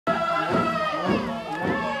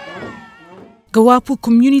Guapu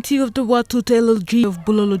community of the Watut LLG of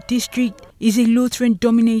Bulolo district is a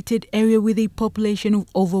Lutheran-dominated area with a population of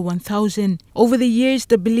over 1,000. Over the years,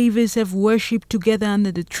 the believers have worshipped together under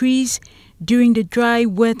the trees during the dry,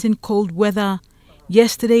 wet and cold weather.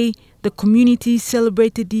 Yesterday, the community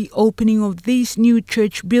celebrated the opening of this new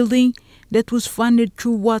church building that was funded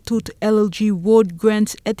through Watut LLG ward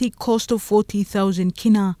grants at a cost of 40,000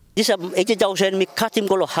 kina. This 80,000 mi cut him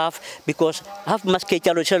go half because half must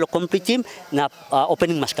complete him na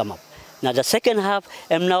opening must come up. Now the second half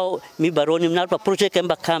now mi baron him now project can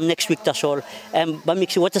come next week tasol ba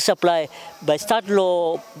mix water supply by start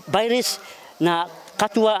lo virus na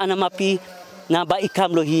katua anamapi na ba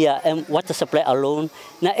ikam lo here and water supply alone.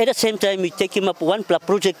 Now at the same time we take him up one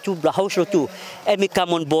project to the house lo too and we come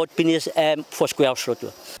on board finish for square house lo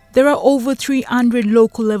too. There are over 300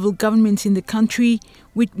 local level governments in the country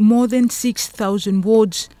with more than 6,000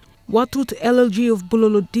 wards. Watut LLG of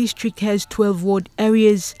Bulolo district has 12 ward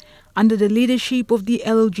areas. Under the leadership of the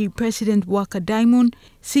LLG President Waka Diamond,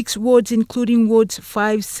 6 wards including wards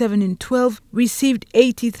 5, 7 and 12 received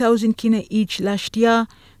 80,000 kina each last year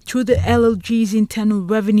through the LLG's internal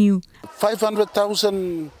revenue.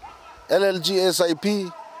 500,000 LLG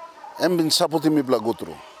SIP have been supporting me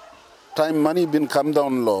blagutru. Time money been come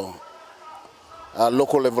down low.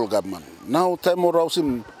 Local level government. Now time around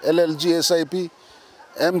him LLG SIP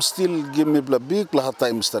still give me big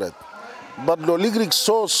time started. But the ligric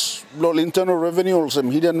source, the internal revenue also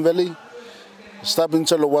Hidden Valley, stop in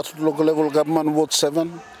Watut Local Level Government Ward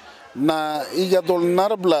 7. Na igadol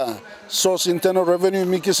narbla source internal revenue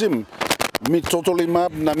mikisim me totally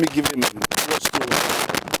map na me give him close to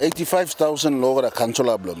 85,000 logra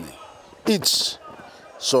controllable me. Each.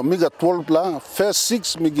 So me got 12 pla, first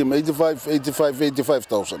 6 me give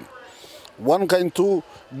 85,000. One kind 2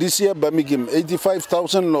 this year ba me give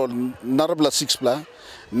 85,000 lo narabla 6 pla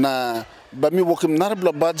na ba me work him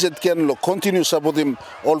narabla budget can lo continue support him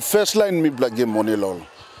all first line me bla give money lo.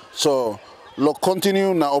 So lo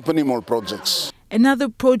continue na opening all projects. Another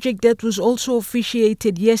project that was also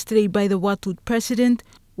officiated yesterday by the Watut president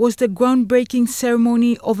was the groundbreaking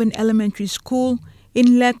ceremony of an elementary school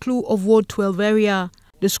in Leklu of Ward 12 area.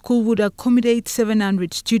 The school would accommodate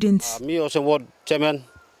 700 students. Me also ward chairman,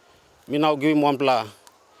 me now give him one pla,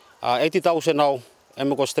 80,000 now,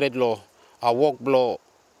 and go straight law, walk blow,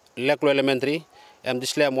 Leklo elementary, and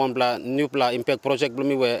this slam one pla, new pla impact project blow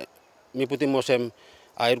me where me put him some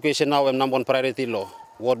education now and number one priority law,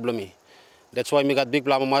 ward blow me. That's why me got big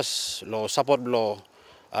pla mas law support blow,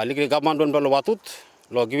 legal government don't blow Watut,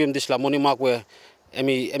 law give him this la money mark where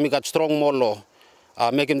me got strong more law.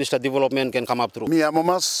 Making this development can come up through. Me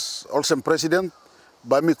Amamas, also president,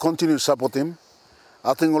 by me continue support him.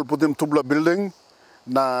 I think we'll put him to the building.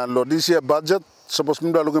 Na lo this year budget, suppose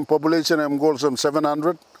me looking population and goals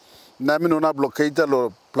 700. Na me no na blockade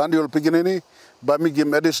lo plan the beginning. By me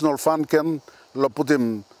give additional fund can lo put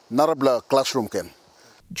him narabla classroom can.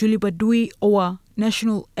 Julie Badui, Owa,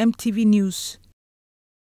 National EMTV News.